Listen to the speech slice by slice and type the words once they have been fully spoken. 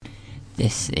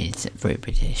This is Very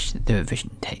British, The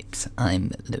Revision Tapes.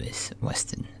 I'm Lewis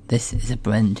Weston. This is a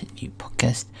brand new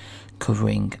podcast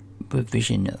covering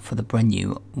revision for the brand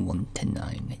new 1 to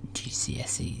 9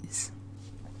 GCSEs.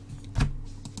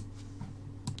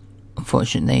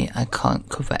 Unfortunately, I can't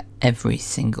cover every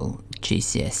single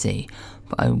GCSE,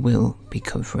 but I will be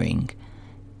covering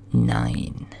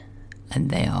 9, and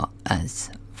they are as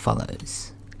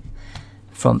follows.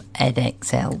 From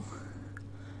Edexcel,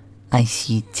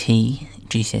 ICT,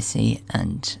 GCSE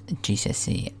and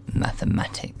GCSE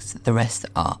Mathematics. The rest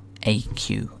are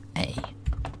AQA.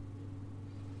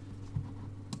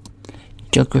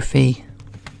 Geography,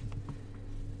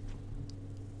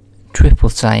 Triple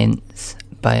Science,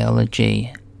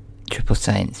 Biology, Triple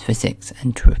Science Physics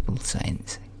and Triple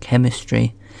Science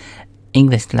Chemistry,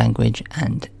 English Language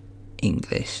and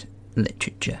English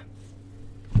Literature.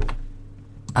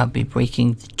 I'll be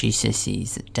breaking the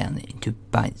GCSEs down into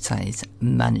bite-sized,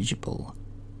 manageable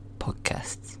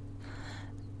podcasts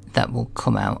that will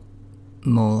come out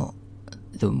more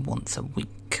than once a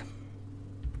week.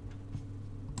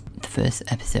 The first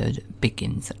episode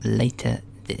begins later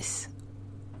this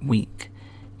week,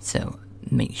 so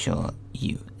make sure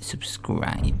you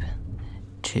subscribe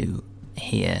to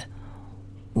hear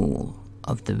all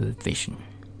of the revision.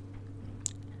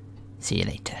 See you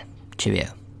later.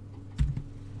 Cheerio.